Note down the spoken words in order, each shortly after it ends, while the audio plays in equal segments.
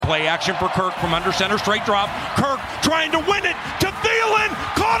Play action for Kirk from under center, straight drop. Kirk trying to win it to Thielen,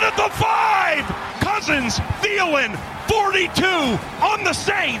 caught at the 5. Cousins, Thielen, 42 on the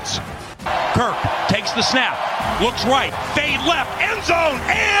Saints. Kirk takes the snap, looks right, fade left, end zone,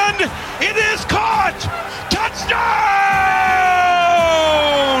 and it is caught! Touchdown!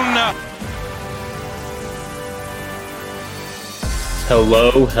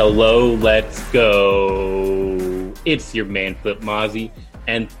 Hello, let's go. It's your man, Flip Mozzie,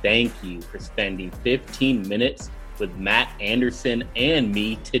 and thank you for spending 15 minutes with Matt Anderson and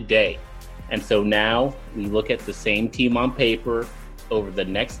me today. And so now we look at the same team on paper over the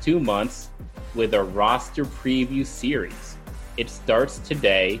next 2 months with a roster preview series. It starts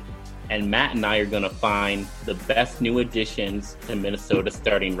today, and Matt and I are going to find the best new additions to Minnesota's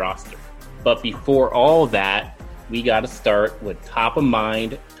starting roster. But before all that, we got to start with top of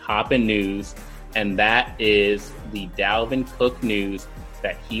mind, top in news, and that is the Dalvin Cook news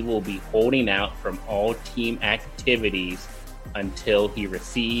that he will be holding out from all team activities until he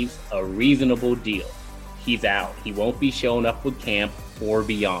receives a reasonable deal. He's out. He won't be showing up with camp or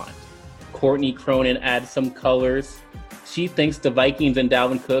beyond. Courtney Cronin adds some colors. She thinks the Vikings and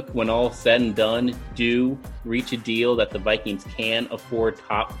Dalvin Cook, when all said and done, do reach a deal that the Vikings can afford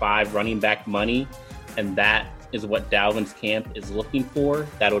top 5 running back money, and that is what Dalvin's camp is looking for.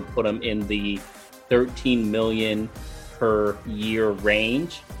 That would put him in the $13 million per year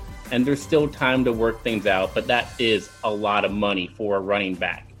range. And there's still time to work things out, but that is a lot of money for a running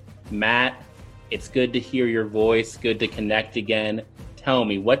back. Matt, it's good to hear your voice, good to connect again. Tell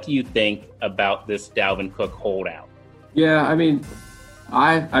me, what do you think about this Dalvin Cook holdout? Yeah, I mean,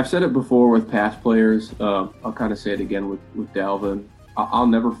 I've said it before with past players. I'll kind of say it again with Dalvin. I'll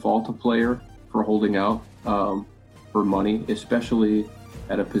never fault a player for holding out for money, especially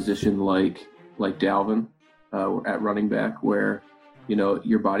at a position like Dalvin at running back, where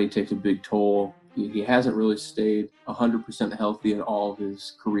your body takes a big toll. He hasn't really stayed 100% healthy in all of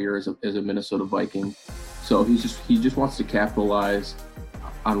his career as a Minnesota Viking, so he just wants to capitalize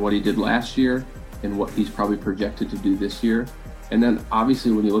on what he did last year and what he's probably projected to do this year. And then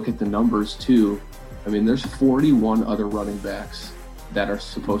obviously when you look at the numbers too, I mean, there's 41 other running backs that are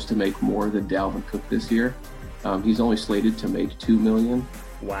supposed to make more than Dalvin Cook this year. He's only slated to make $2 million.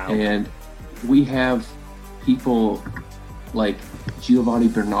 Wow. And we have people like Giovanni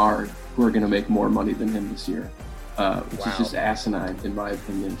Bernard who are going to make more money than him this year, which is just asinine in my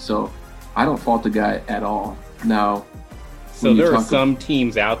opinion. So I don't fault the guy at all. Now, so there are some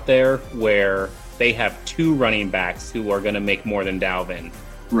teams out there where they have 2 running backs who are going to make more than Dalvin.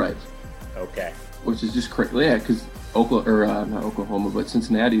 Right. Okay. Which is just crazy. Yeah, because not Oklahoma, but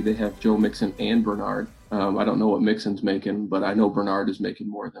Cincinnati, they have Joe Mixon and Bernard. I don't know what Mixon's making, but I know Bernard is making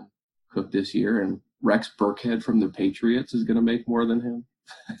more than Cook this year, and Rex Burkhead from the Patriots is going to make more than him.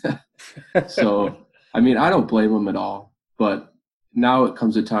 So, I mean, I don't blame him at all, but now it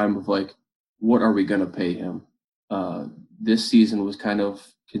comes a time of like, what are we going to pay him? This season was kind of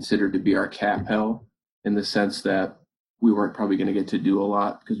considered to be our cap hell in the sense that we weren't probably going to get to do a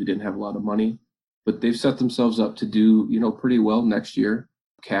lot because we didn't have a lot of money, but they've set themselves up to do, pretty well next year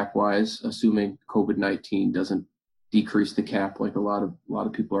cap wise, assuming COVID-19 doesn't decrease the cap like a lot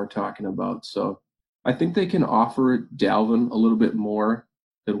of people are talking about. So I think they can offer Dalvin a little bit more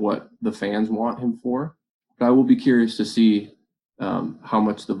than what the fans want him for, but I will be curious to see how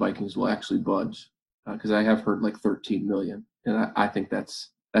much the Vikings will actually budge, because I have heard like 13 million, and I think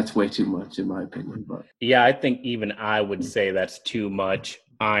that's way too much in my opinion. But yeah, I think even I would say that's too much.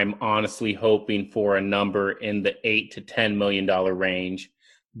 I'm honestly hoping for a number in the $8 to $10 million range,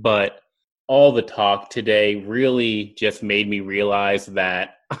 but all the talk today really just made me realize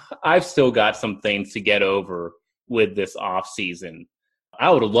that I've still got some things to get over with this offseason. I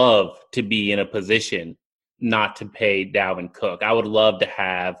would love to be in a position not to pay Dalvin Cook. I would love to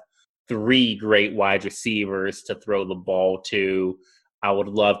have 3 great wide receivers to throw the ball to. I would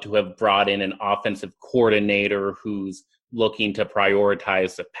love to have brought in an offensive coordinator who's looking to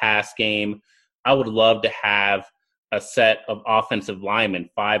prioritize the pass game. I would love to have a set of offensive linemen,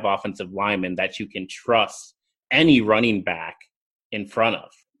 5 offensive linemen that you can trust any running back in front of.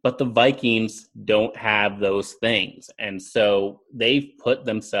 But the Vikings don't have those things. And so they've put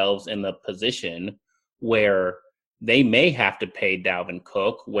themselves in the position where they may have to pay Dalvin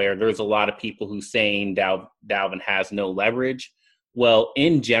Cook, where there's a lot of people who saying Dalvin has no leverage. Well,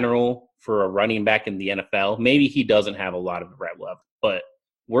 in general, for a running back in the NFL, maybe he doesn't have a lot of red leverage. But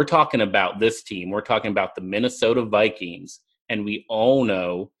we're talking about this team. We're talking about the Minnesota Vikings. And we all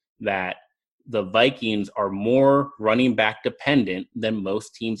know that the Vikings are more running back dependent than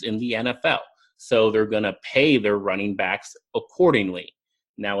most teams in the NFL. So they're going to pay their running backs accordingly.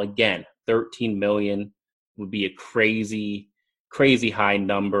 Now, again, 13 million would be a crazy high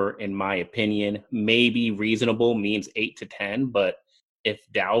number in my opinion. Maybe reasonable means 8 to 10, but if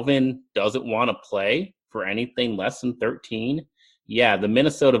Dalvin doesn't want to play for anything less than 13, yeah, the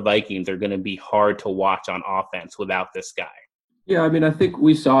Minnesota Vikings are going to be hard to watch on offense without this guy. Yeah, I mean, I think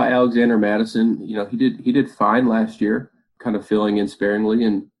we saw Alexander Mattison. He did fine last year, kind of filling in sparingly,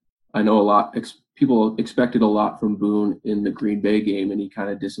 and I know people expected a lot from Boone in the Green Bay game, and he kind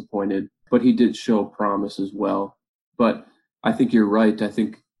of disappointed, but he did show promise as well. But I think you're right. I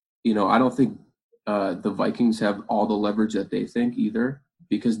think, I don't think the Vikings have all the leverage that they think either,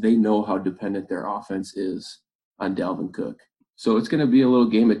 because they know how dependent their offense is on Dalvin Cook. So it's going to be a little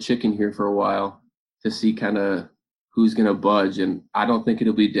game of chicken here for a while to see kind of who's going to budge. And I don't think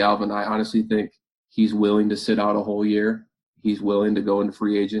it'll be Dalvin. I honestly think he's willing to sit out a whole year. He's willing to go into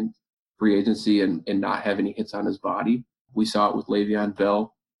free agency and not have any hits on his body. We saw it with Le'Veon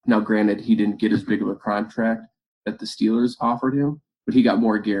Bell. Now, granted, he didn't get as big of a contract that the Steelers offered him, but he got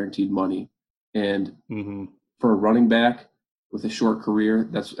more guaranteed money. And for a running back with a short career,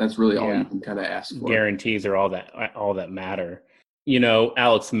 that's really all you can kind of ask for. Guarantees are all that matter.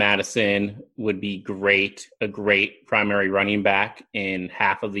 Alex Mattison would be a great primary running back in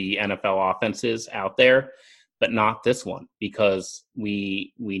half of the NFL offenses out there, but not this one, because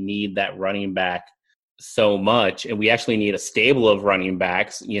we need that running back so much, and we actually need a stable of running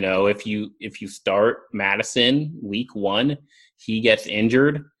backs. If you start Madison week 1, he gets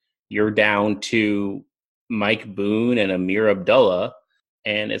injured, you're down to Mike Boone and Amir Abdullah,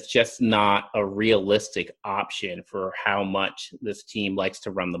 and it's just not a realistic option for how much this team likes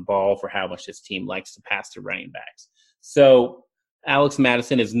to run the ball, for how much this team likes to pass to running backs. So Alex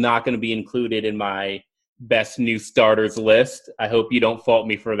Mattison is not going to be included in my best new starters list. I hope you don't fault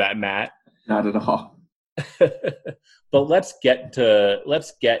me for that, Matt. Not at all. But let's get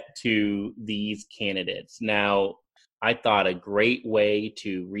to these candidates. Now, I thought a great way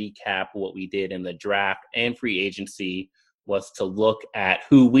to recap what we did in the draft and free agency was to look at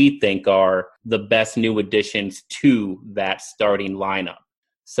who we think are the best new additions to that starting lineup.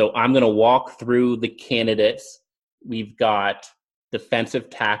 So I'm going to walk through the candidates. We've got defensive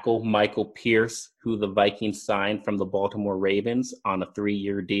tackle Michael Pierce, who the Vikings signed from the Baltimore Ravens on a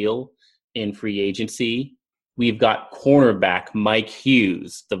 3-year deal in free agency. We've got cornerback Mike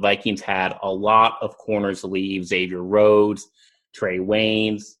Hughes. The Vikings had a lot of corners leave. Xavier Rhodes, Trey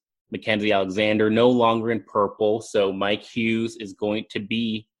Waynes, Mackenzie Alexander, no longer in purple. So Mike Hughes is going to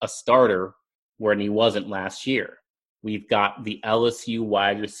be a starter when he wasn't last year. We've got the LSU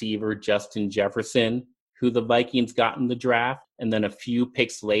wide receiver Justin Jefferson, who the Vikings got in the draft. And then a few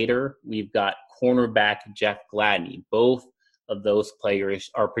picks later, we've got cornerback Jeff Gladney. Both of those players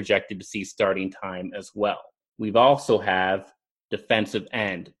are projected to see starting time as well. We've also have defensive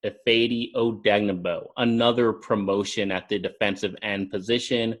end, Ifeadi Odenigbo, another promotion at the defensive end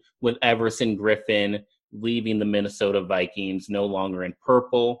position, with Everson Griffin leaving the Minnesota Vikings, no longer in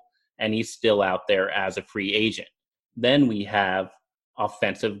purple, and he's still out there as a free agent. Then we have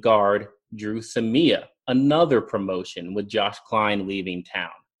offensive guard Drew Samia, another promotion with Josh Klein leaving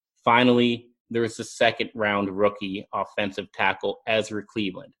town. Finally, there's the second-round rookie offensive tackle Ezra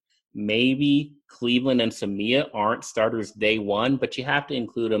Cleveland. Maybe Cleveland and Samia aren't starters day one, but you have to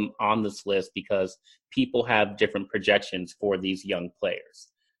include them on this list because people have different projections for these young players.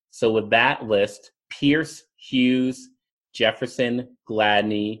 So with that list, Pierce, Hughes, Jefferson,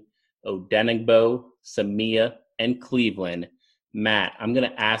 Gladney, Odenigbo, Samia, and Cleveland. Matt, I'm going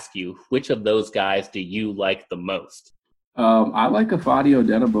to ask you, which of those guys do you like the most? I like Ifeadi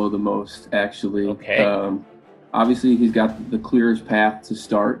Odenigbo the most, actually. Okay. Obviously, he's got the clearest path to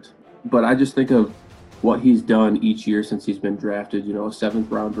start, but I just think of what he's done each year since he's been drafted. A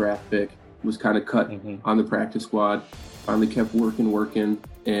 7th-round draft pick, was kind of cut on the practice squad, finally kept working,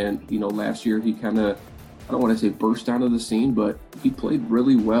 and, last year he kind of, I don't want to say burst onto the scene, but he played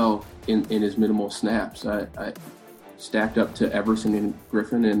really well in his minimal snaps. I stacked up to Everson and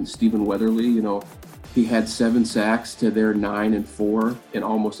Griffin and Stephen Weatherly. He had 7 sacks to their 9 and 4, and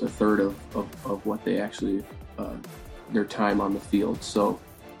almost a third of what they actually their time on the field. So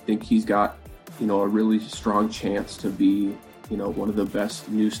I think he's got a really strong chance to be one of the best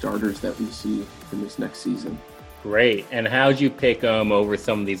new starters that we see in this next season. Great. And how'd you pick him over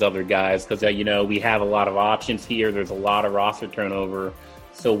some of these other guys? Because we have a lot of options here. There's a lot of roster turnover.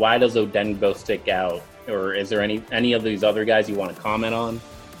 So why does Odenigbo stick out? Or is there any of these other guys you want to comment on?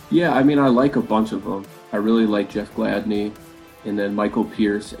 Yeah, I like a bunch of them. I really like Jeff Gladney, and then Michael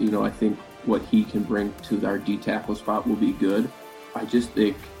Pierce. I think what he can bring to our D tackle spot will be good. I just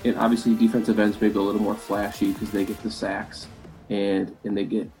think, and obviously defensive ends maybe a little more flashy because they get the sacks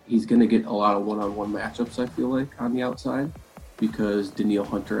he's going to get a lot of one-on-one matchups, I feel like, on the outside, because Danielle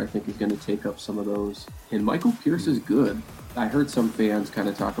Hunter, I think, is going to take up some of those. And Michael Pierce is good. I heard some fans kind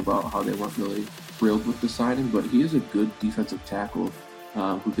of talk about how they weren't really thrilled with the signing, but he is a good defensive tackle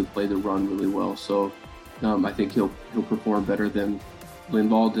who can play the run really well. So I think he'll perform better than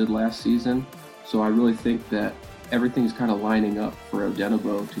Linval did last season. So I really think that everything's kind of lining up for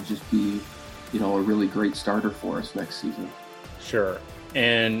Odenigbo to just be, a really great starter for us next season. Sure.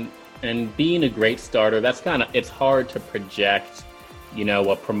 And being a great starter, it's hard to project,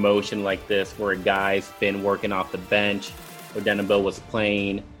 a promotion like this where a guy's been working off the bench. Odenigbo was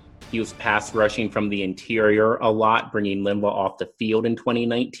playing. He was pass rushing from the interior a lot, bringing Linval off the field in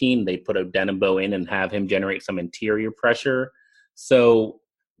 2019. They put Odenigbo in and have him generate some interior pressure. So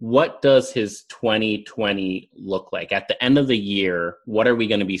what does his 2020 look like? At the end of the year, what are we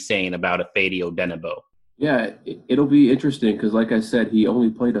going to be saying about Ifeadi Odenigbo? Yeah, it'll be interesting because, like I said, he only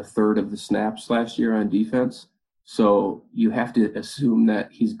played a third of the snaps last year on defense. So you have to assume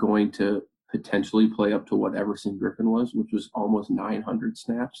that he's going to potentially play up to what Everson Griffen was, which was almost 900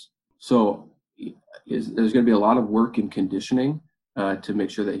 snaps. So there's going to be a lot of work in conditioning to make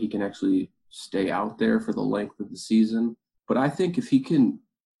sure that he can actually stay out there for the length of the season. But I think if he can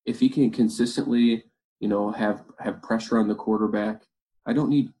consistently, have pressure on the quarterback, I don't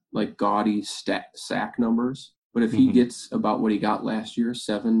need like gaudy sack numbers. But if he gets about what he got last year,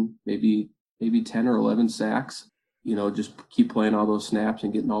 7, maybe 10 or 11 sacks, just keep playing all those snaps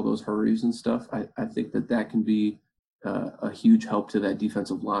and getting all those hurries and stuff, I think that can be a huge help to that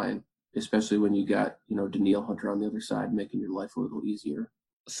defensive line, especially when you got, Danielle Hunter on the other side, making your life a little easier.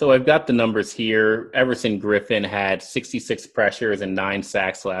 So I've got the numbers here. Everson Griffen had 66 pressures and 9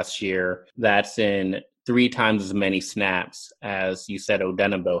 sacks last year. That's in 3 times as many snaps as you said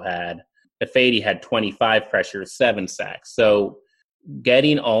Odenigbo had. Ifeadi had 25 pressures, 7 sacks. So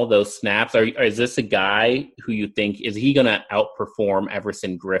getting all those snaps, is this a guy who you think, is he going to outperform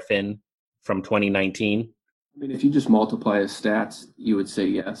Everson Griffen from 2019? I mean, if you just multiply his stats, you would say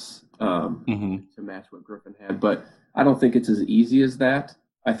yes to match what Griffen had. But I don't think it's as easy as that.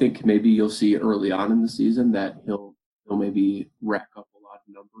 I think maybe you'll see early on in the season that he'll maybe rack up a lot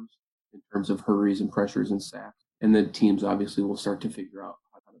of numbers in terms of hurries and pressures and sacks. And then teams obviously will start to figure out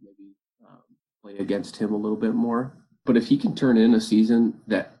how to maybe play against him a little bit more. But if he can turn in a season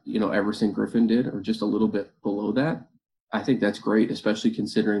that, Everson Griffen did, or just a little bit below that, I think that's great, especially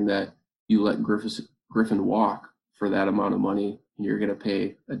considering that you let Griffen walk for that amount of money and you're going to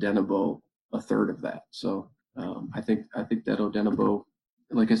pay Odenigbo a third of that. So I think that Odenigbo,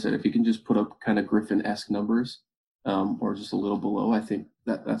 like I said, if he can just put up kind of Griffen-esque numbers or just a little below, I think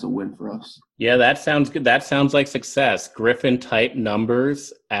that's a win for us. Yeah, that sounds good. That sounds like success. Griffen-type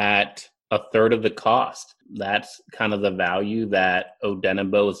numbers at a third of the cost. That's kind of the value that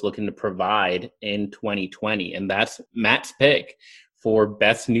Odenigbo is looking to provide in 2020. And that's Matt's pick for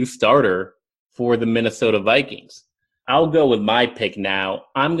best new starter for the Minnesota Vikings. I'll go with my pick now.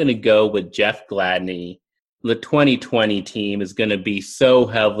 I'm going to go with Jeff Gladney. The 2020 team is going to be so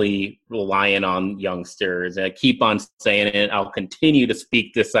heavily reliant on youngsters. And I keep on saying it. I'll continue to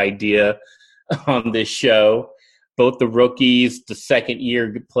speak this idea on this show. Both the rookies, the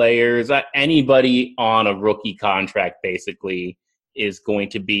second-year players, anybody on a rookie contract basically is going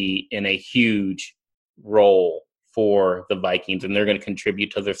to be in a huge role for the Vikings, and they're going to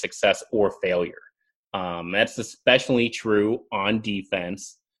contribute to their success or failure. That's especially true on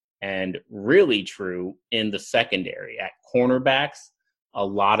defense and really true in the secondary. At cornerbacks, a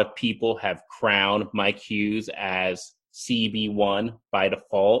lot of people have crowned Mike Hughes as CB1 by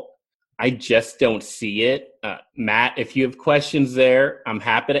default. I just don't see it. Matt, if you have questions there, I'm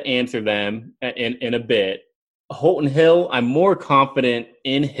happy to answer them in a bit. Holton Hill, I'm more confident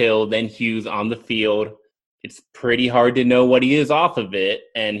in Hill than Hughes on the field. It's pretty hard to know what he is off of it,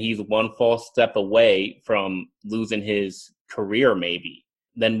 and he's one false step away from losing his career maybe.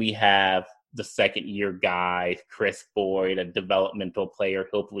 Then we have the second-year guy, Chris Boyd, a developmental player.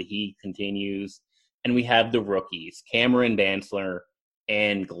 Hopefully he continues. And we have the rookies, Cameron Dantzler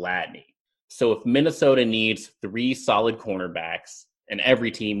and Gladney. So if Minnesota needs 3 solid cornerbacks, and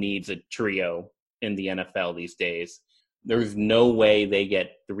every team needs a trio in the NFL these days, there's no way they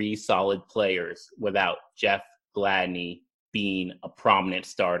get 3 solid players without Jeff Gladney being a prominent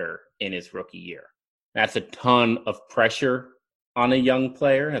starter in his rookie year. That's a ton of pressure on a young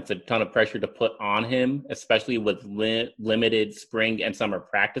player. That's a ton of pressure to put on him, especially with limited spring and summer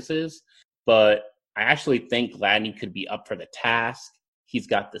practices. But I actually think Gladney could be up for the task. He's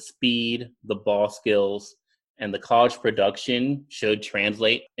got the speed, the ball skills, and the college production should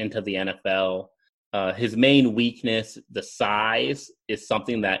translate into the NFL. His main weakness, the size, is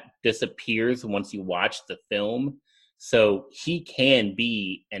something that disappears once you watch the film. So he can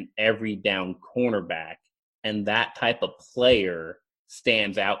be an every down cornerback, and that type of player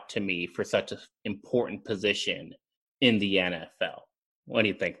stands out to me for such an important position in the NFL. What do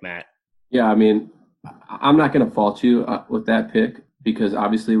you think, Matt? Yeah, I mean, I'm not going to fault you with that pick, because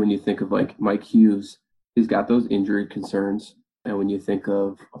obviously when you think of like Mike Hughes, he's got those injury concerns. And when you think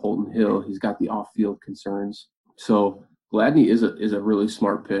of Holton Hill, he's got the off-field concerns. So Gladney is a really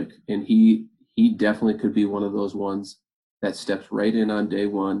smart pick, and he definitely could be one of those ones that steps right in on day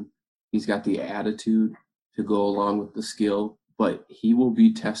one. He's got the attitude to go along with the skill, but he will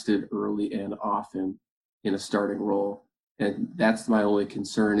be tested early and often in a starting role. And that's my only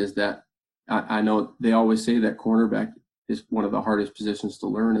concern, is that I know they always say that cornerback is one of the hardest positions to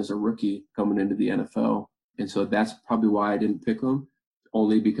learn as a rookie coming into the NFL. And so that's probably why I didn't pick him,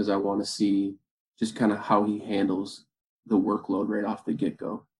 only because I want to see just kind of how he handles the workload right off the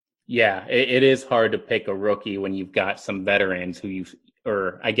get-go. Yeah, it is hard to pick a rookie when you've got some veterans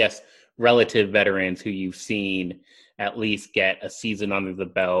or I guess relative veterans who you've seen at least get a season under the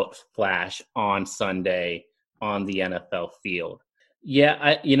belt, flash on Sunday on the NFL field.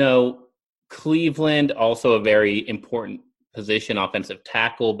 Yeah, Cleveland, also a very important position, offensive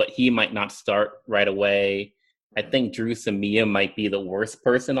tackle, but he might not start right away. I think Drew Samia might be the worst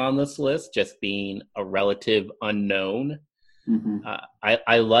person on this list, just being a relative unknown. Mm-hmm.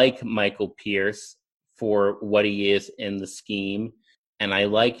 I like Michael Pierce for what he is in the scheme, and I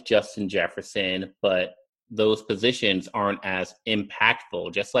like Justin Jefferson, but those positions aren't as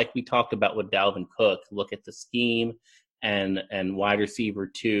impactful. Just like we talked about with Dalvin Cook, look at the scheme and wide receiver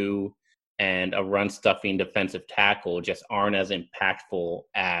 2 and a run-stuffing defensive tackle just aren't as impactful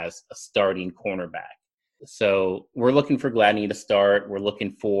as a starting cornerback. So we're looking for Gladney to start. We're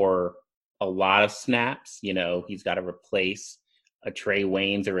looking for a lot of snaps. He's got to replace a Trey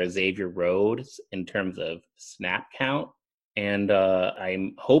Waynes or a Xavier Rhodes in terms of snap count. And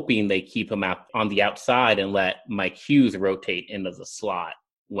I'm hoping they keep him out on the outside and let Mike Hughes rotate into the slot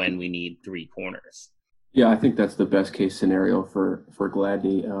when we need 3 corners. Yeah, I think that's the best case scenario for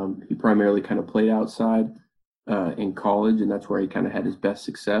Gladney. He primarily kind of played outside in college, and that's where he kind of had his best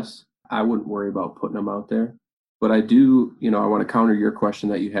success. I wouldn't worry about putting him out there. But I do, I want to counter your question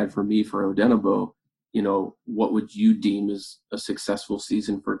that you had for me for Odenigbo. What would you deem as a successful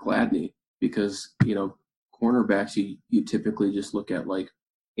season for Gladney? Because, cornerbacks, you typically just look at like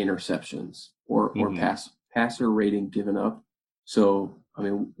interceptions or passer rating given up. So, I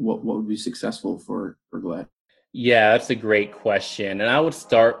mean, what would be successful for Glad? Yeah, that's a great question. And I would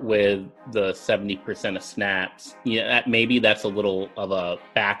start with the 70% of snaps. Maybe that's a little of a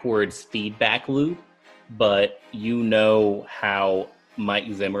backwards feedback loop, but how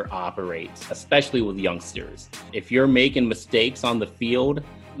Mike Zimmer operates, especially with youngsters. If you're making mistakes on the field,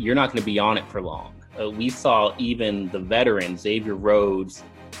 you're not going to be on it for long. We saw even the veteran, Xavier Rhodes,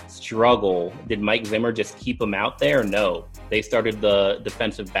 struggle. Did Mike Zimmer just keep him out there? No. They started the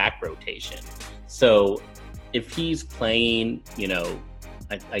defensive back rotation. So if he's playing,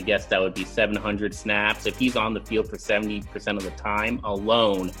 I guess that would be 700 snaps. If he's on the field for 70% of the time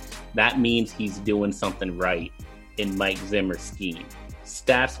alone, that means he's doing something right in Mike Zimmer's scheme.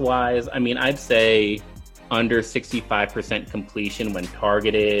 Stats-wise, I'd say under 65% completion when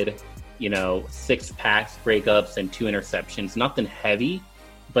targeted, 6 pass breakups and 2 interceptions. Nothing heavy,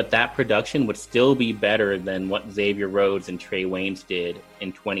 but that production would still be better than what Xavier Rhodes and Trey Waynes did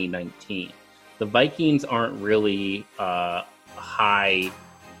in 2019. The Vikings aren't really a high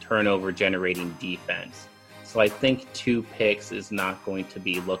turnover generating defense. So I think 2 picks is not going to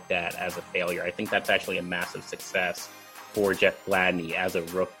be looked at as a failure. I think that's actually a massive success for Jeff Gladney as a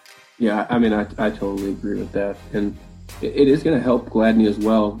rookie. Yeah, I totally agree with that. And it is going to help Gladney as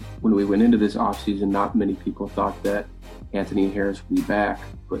well. When we went into this offseason, not many people thought that Anthony Harris would be back,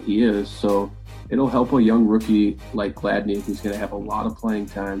 but he is. So it'll help a young rookie like Gladney, who's going to have a lot of playing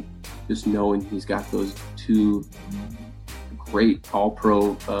time, just knowing he's got those 2 great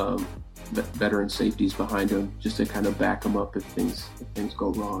all-pro veteran safeties behind him, just to kind of back him up if things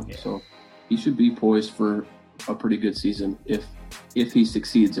go wrong. Yeah. So he should be poised for a pretty good season if he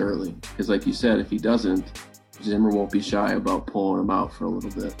succeeds early. Because like you said, if he doesn't, Zimmer won't be shy about pulling him out for a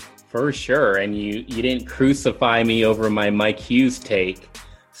little bit. For sure. And you didn't crucify me over my Mike Hughes take,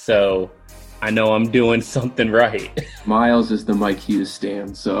 so I know I'm doing something right. Miles is the Mike Hughes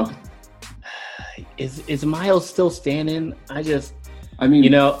stan, so. Is Miles still standing? Mike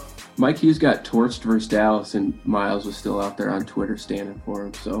Hughes got torched versus Dallas, and Miles was still out there on Twitter standing for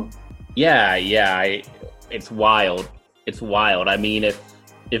him, so. Yeah, it's wild. It's wild.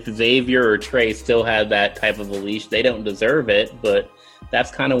 if Xavier or Trey still have that type of a leash, they don't deserve it. But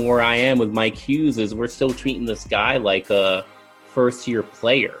that's kind of where I am with Mike Hughes, is we're still treating this guy like a first-year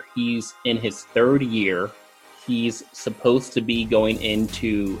player. He's in his third year. He's supposed to be going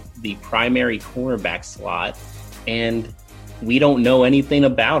into the primary cornerback slot, and we don't know anything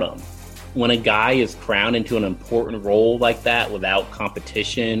about him. When a guy is crowned into an important role like that without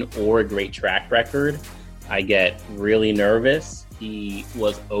competition or a great track record, I get really nervous. He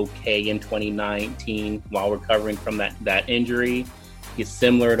was okay in 2019 while recovering from that injury. He's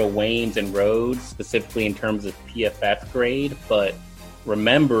similar to Waynes and Rhodes, specifically in terms of PFF grade, but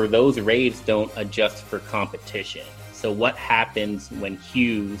remember, those grades don't adjust for competition. So what happens when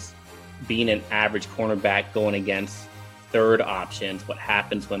Hughes, being an average cornerback going against third options, what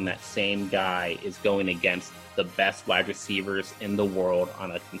happens when that same guy is going against the best wide receivers in the world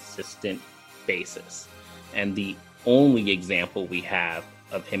on a consistent basis? And the only example we have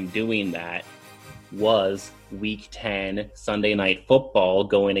of him doing that was Week 10 Sunday Night Football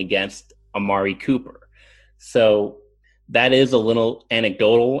going against Amari Cooper. So that is a little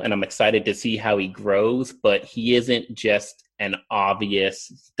anecdotal, and I'm excited to see how he grows, but he isn't just an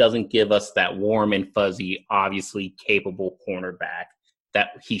obvious, doesn't give us that warm and fuzzy, obviously capable cornerback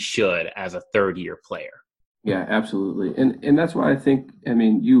that he should as a third-year player. Yeah, absolutely. And that's why I think, I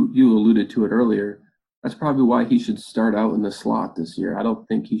mean, you alluded to it earlier, that's probably why he should start out in the slot this year. I don't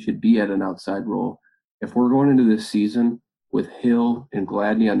think he should be at an outside role. If we're going into this season with Hill and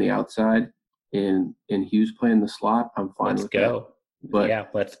Gladney on the outside and Hughes playing the slot, I'm fine with that. But yeah,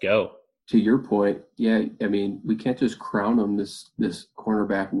 let's go. To your point, yeah, I mean, we can't just crown him this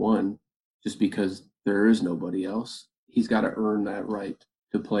cornerback one just because there is nobody else. He's got to earn that right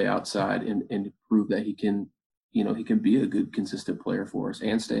to play outside and prove that he can be a good, consistent player for us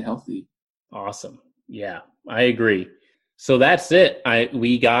and stay healthy. Awesome. Yeah, I agree. So that's it.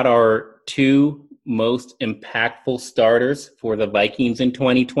 We got our two most impactful starters for the Vikings in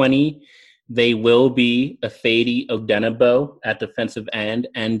 2020. They will be Ifeadi Odenigbo at defensive end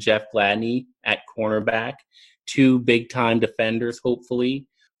and Jeff Gladney at cornerback. Two big-time defenders, hopefully,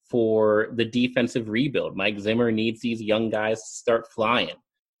 for the defensive rebuild. Mike Zimmer needs these young guys to start flying.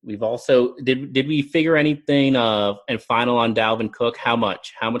 We've also did we figure anything and final on Dalvin Cook? How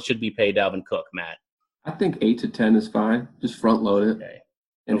much should we pay Dalvin Cook, Matt? I think 8 to 10 is fine. Just front load it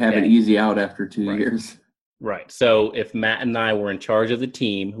and have an easy out after 2 years. Right. So if Matt and I were in charge of the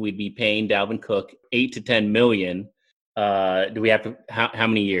team, we'd be paying Dalvin Cook 8 to 10 million. Do we have to how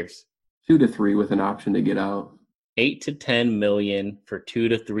many years? 2 to 3 with an option to get out. 8 to 10 million for 2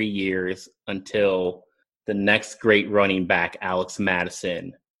 to 3 years until the next great running back, Alex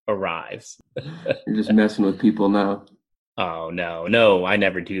Madison, arrives. You're just messing with people now. Oh, no, I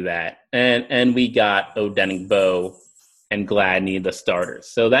never do that. And we got Odenigbo and Gladney, the starters.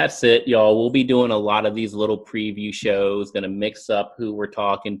 So that's it, y'all. We'll be doing a lot of these little preview shows, going to mix up who we're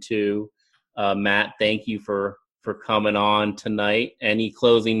talking to. Matt, thank you for coming on tonight. Any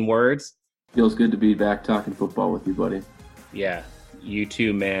closing words? Feels good to be back talking football with you, buddy. Yeah, you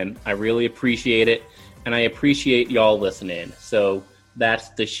too, man. I really appreciate it, and I appreciate y'all listening. So that's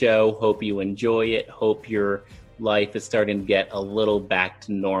the show. Hope you enjoy it. Hope your life is starting to get a little back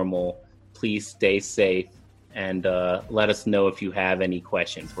to normal. Please stay safe, and let us know if you have any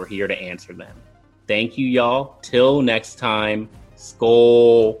questions. We're here to answer them. Thank you, y'all. Till next time,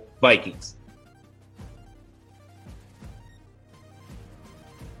 Skol Vikings.